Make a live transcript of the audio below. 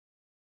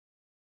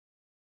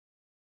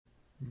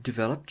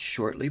Developed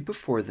shortly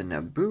before the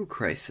Naboo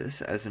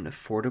crisis as an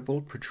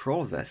affordable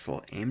patrol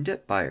vessel aimed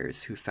at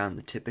buyers who found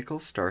the typical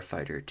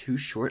starfighter too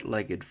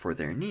short-legged for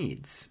their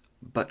needs,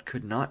 but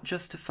could not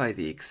justify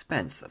the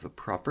expense of a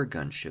proper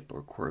gunship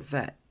or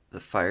corvette, the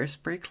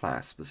Firespray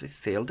class was a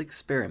failed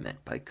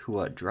experiment by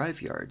Kuat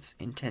drive yards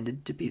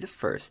intended to be the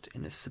first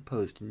in a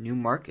supposed new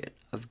market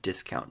of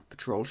discount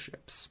patrol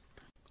ships.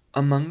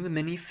 Among the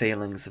many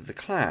failings of the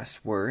class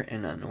were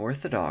an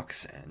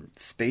unorthodox and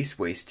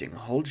space-wasting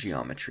hull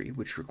geometry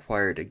which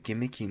required a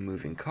gimmicky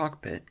moving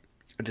cockpit,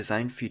 a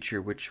design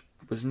feature which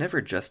was never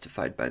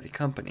justified by the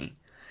company,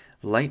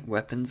 light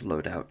weapons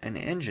loadout, and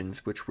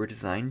engines which were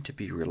designed to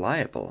be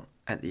reliable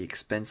at the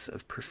expense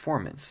of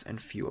performance and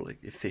fuel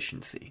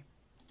efficiency.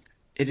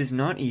 It is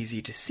not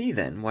easy to see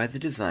then why the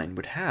design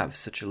would have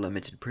such a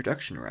limited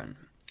production run,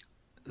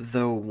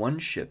 though one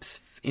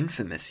ship's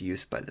infamous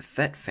use by the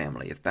Fett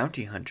family of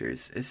bounty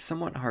hunters is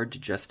somewhat hard to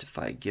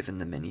justify given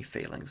the many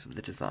failings of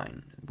the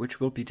design, which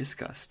will be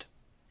discussed.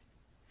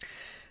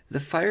 The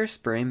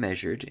Firespray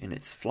measured in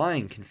its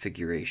flying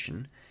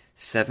configuration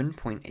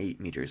 7.8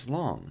 meters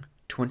long,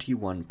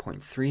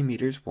 21.3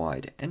 meters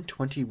wide, and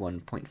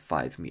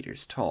 21.5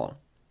 meters tall.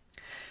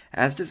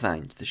 As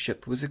designed, the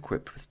ship was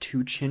equipped with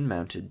two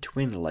chin-mounted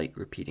twin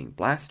light-repeating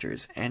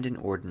blasters and an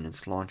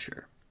ordnance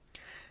launcher.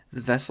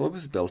 The vessel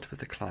was built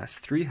with a Class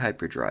 3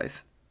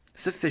 hyperdrive,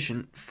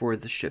 sufficient for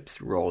the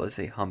ship's role as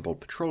a humble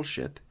patrol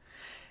ship,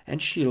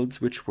 and shields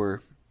which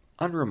were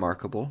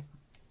unremarkable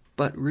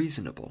but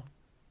reasonable.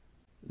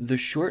 The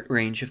short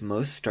range of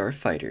most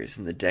starfighters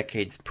in the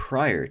decades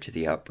prior to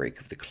the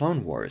outbreak of the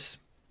Clone Wars,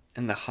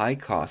 and the high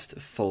cost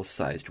of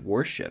full-sized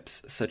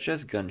warships such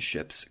as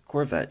gunships,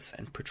 corvettes,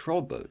 and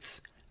patrol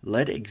boats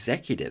led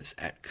executives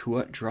at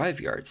Kuat drive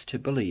yards to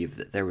believe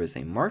that there was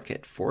a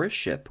market for a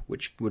ship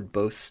which would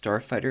boast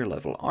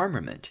starfighter-level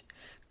armament,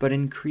 but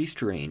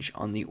increased range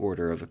on the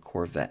order of a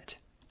corvette.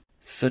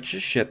 Such a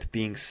ship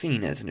being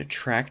seen as an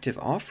attractive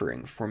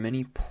offering for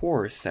many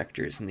poor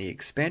sectors in the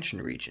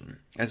expansion region,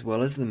 as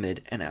well as the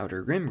mid and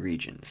outer rim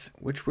regions,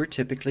 which were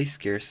typically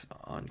scarce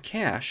on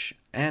cash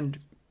and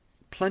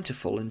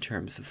plentiful in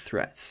terms of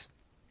threats.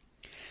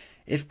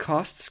 If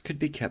costs could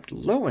be kept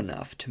low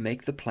enough to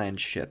make the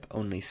planned ship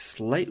only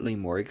slightly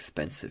more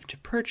expensive to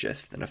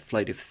purchase than a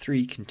flight of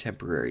 3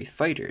 contemporary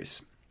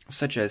fighters,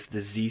 such as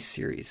the Z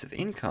series of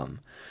Income,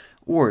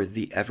 or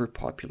the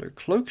ever-popular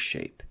Cloak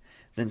shape,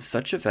 then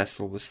such a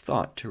vessel was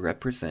thought to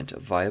represent a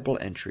viable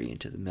entry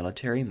into the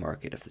military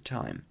market of the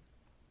time.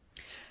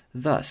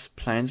 Thus,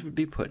 plans would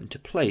be put into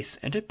place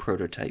and a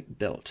prototype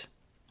built.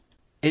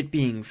 It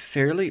being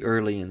fairly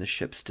early in the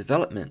ship's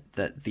development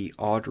that the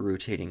odd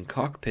rotating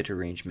cockpit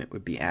arrangement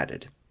would be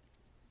added,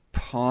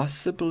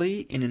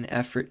 possibly in an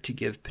effort to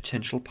give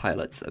potential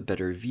pilots a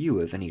better view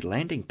of any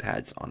landing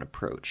pads on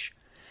approach,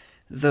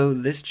 though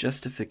this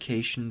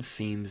justification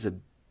seems a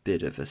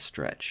bit of a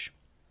stretch.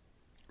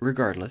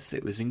 Regardless,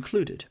 it was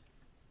included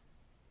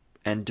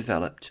and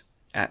developed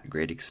at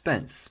great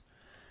expense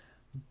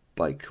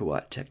by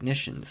Kuat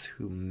technicians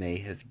who may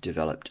have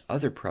developed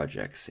other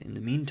projects in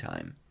the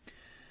meantime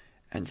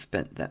and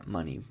spent that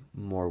money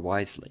more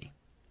wisely.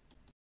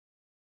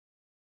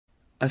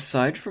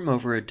 Aside from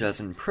over a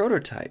dozen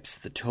prototypes,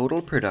 the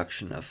total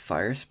production of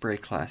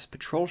Firespray-class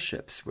patrol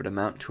ships would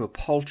amount to a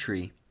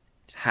paltry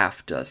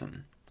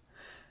half-dozen,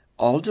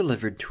 all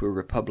delivered to a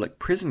Republic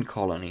prison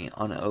colony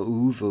on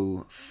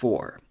Ouvou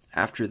 4.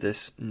 After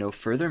this, no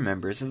further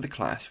members of the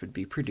class would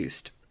be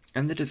produced,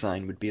 and the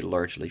design would be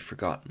largely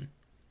forgotten.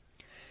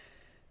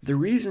 The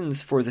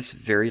reasons for this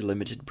very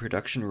limited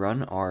production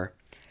run are,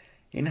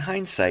 in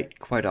hindsight,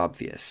 quite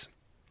obvious.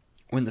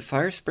 When the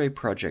Firespray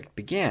project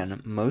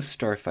began, most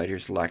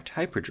starfighters lacked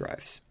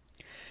hyperdrives,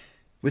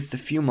 with the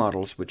few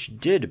models which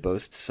did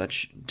boast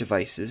such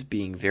devices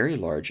being very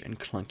large and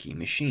clunky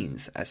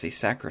machines as a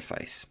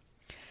sacrifice.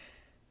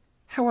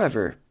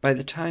 However, by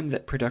the time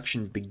that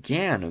production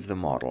began of the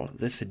model,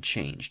 this had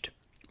changed,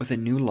 with a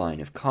new line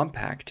of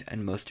compact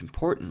and, most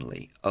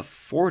importantly,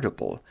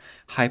 affordable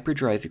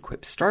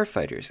hyperdrive-equipped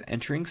starfighters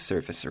entering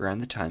service around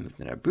the time of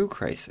the Naboo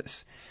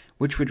crisis,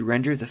 which would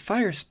render the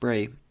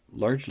Firespray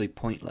largely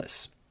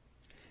pointless.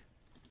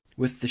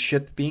 With the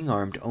ship being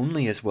armed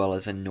only as well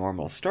as a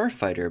normal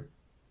starfighter,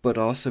 but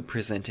also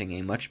presenting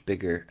a much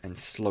bigger and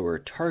slower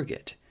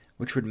target,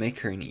 which would make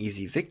her an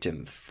easy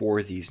victim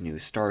for these new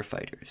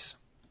starfighters.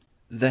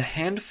 The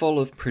handful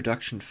of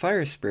production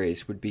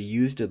Firesprays would be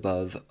used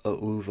above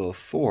Ouvou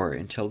 4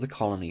 until the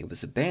colony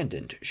was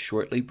abandoned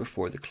shortly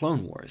before the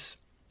Clone Wars,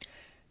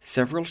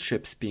 several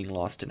ships being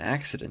lost in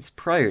accidents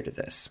prior to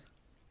this.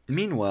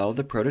 Meanwhile,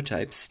 the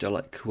prototypes still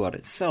at Kuat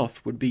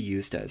itself would be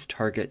used as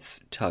targets,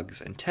 tugs,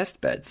 and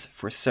test beds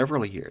for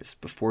several years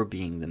before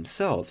being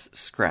themselves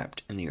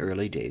scrapped in the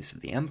early days of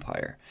the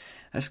Empire,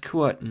 as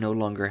Kuat no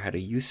longer had a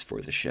use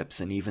for the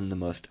ships in even the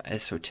most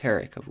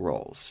esoteric of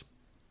roles.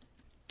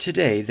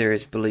 Today, there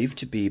is believed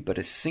to be but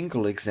a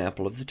single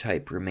example of the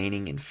type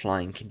remaining in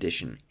flying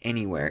condition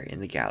anywhere in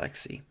the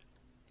galaxy,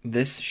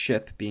 this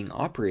ship being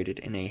operated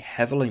in a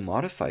heavily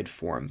modified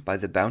form by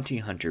the bounty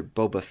hunter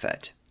Boba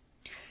Fett.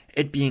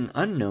 it being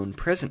unknown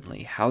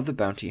presently how the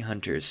bounty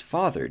hunter's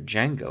father,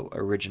 Django,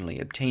 originally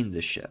obtained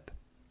the ship,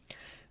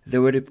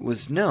 though it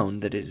was known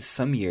that it is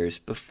some years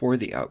before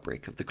the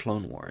outbreak of the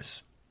Clone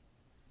Wars.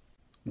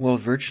 While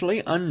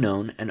virtually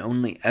unknown and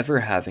only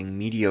ever having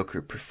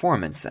mediocre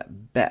performance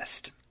at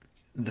best,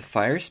 the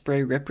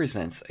Firespray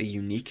represents a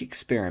unique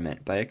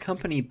experiment by a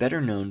company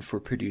better known for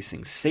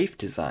producing safe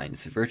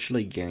designs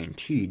virtually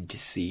guaranteed to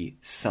see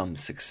some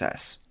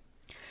success.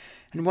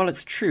 And while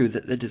it's true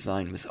that the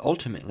design was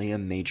ultimately a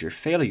major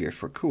failure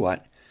for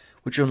Kuat,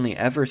 which only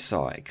ever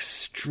saw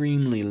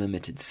extremely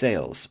limited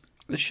sales,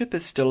 the ship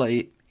is still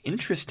an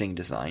interesting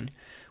design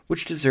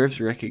which deserves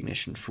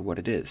recognition for what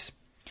it is.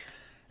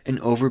 An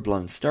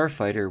overblown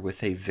starfighter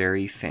with a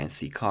very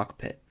fancy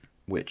cockpit,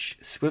 which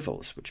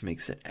swivels, which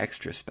makes it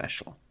extra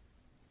special.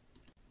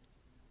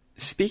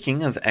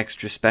 Speaking of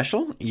extra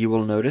special, you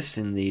will notice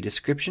in the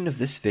description of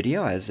this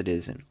video, as it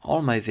is in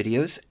all my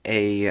videos,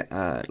 a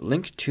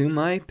link to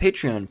my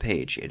Patreon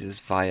page. It is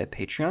via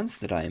Patreons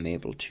that I am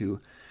able to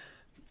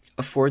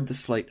afford the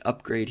slight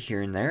upgrade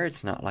here and there.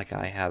 It's not like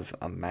I have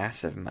a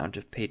massive amount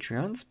of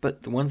Patreons,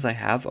 but the ones I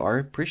have are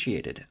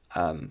appreciated.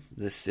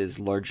 This is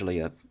largely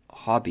a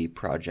hobby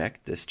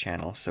project, this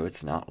channel, so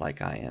it's not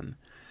like I am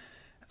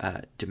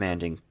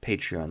demanding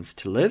Patreons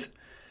to live.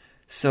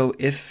 So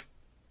if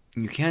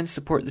you can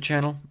support the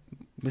channel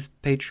with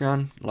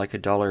Patreon, like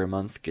 $1 a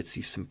month gets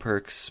you some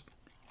perks,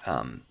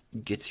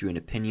 gets you an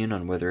opinion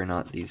on whether or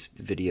not these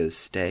videos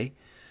stay,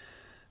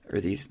 or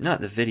not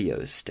the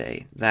videos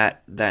stay,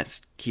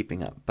 that's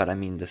keeping up, but I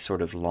mean the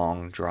sort of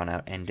long drawn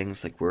out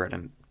endings, like we're at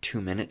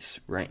 2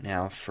 minutes right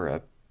now for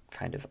a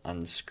kind of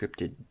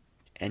unscripted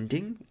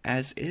ending,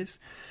 as is.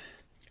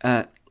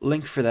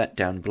 Link for that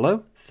down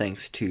below.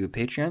 Thanks to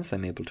Patreons,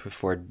 I'm able to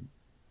afford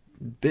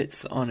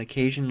bits on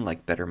occasion,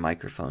 like better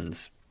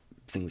microphones,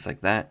 things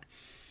like that.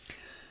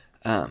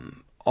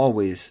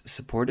 Always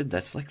supported.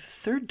 That's like the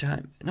third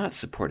time. Not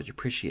supported,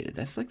 appreciated.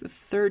 That's like the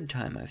third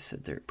time I've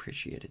said they're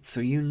appreciated.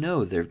 So you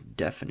know they're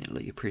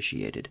definitely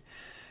appreciated.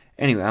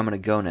 Anyway, I'm going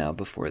to go now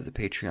before the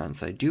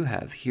Patreons I do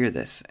have hear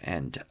this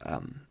and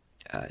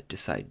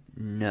decide,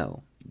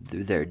 no,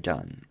 they're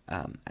done.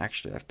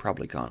 Actually, I've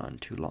probably gone on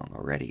too long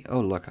already.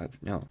 Oh, look,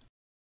 no.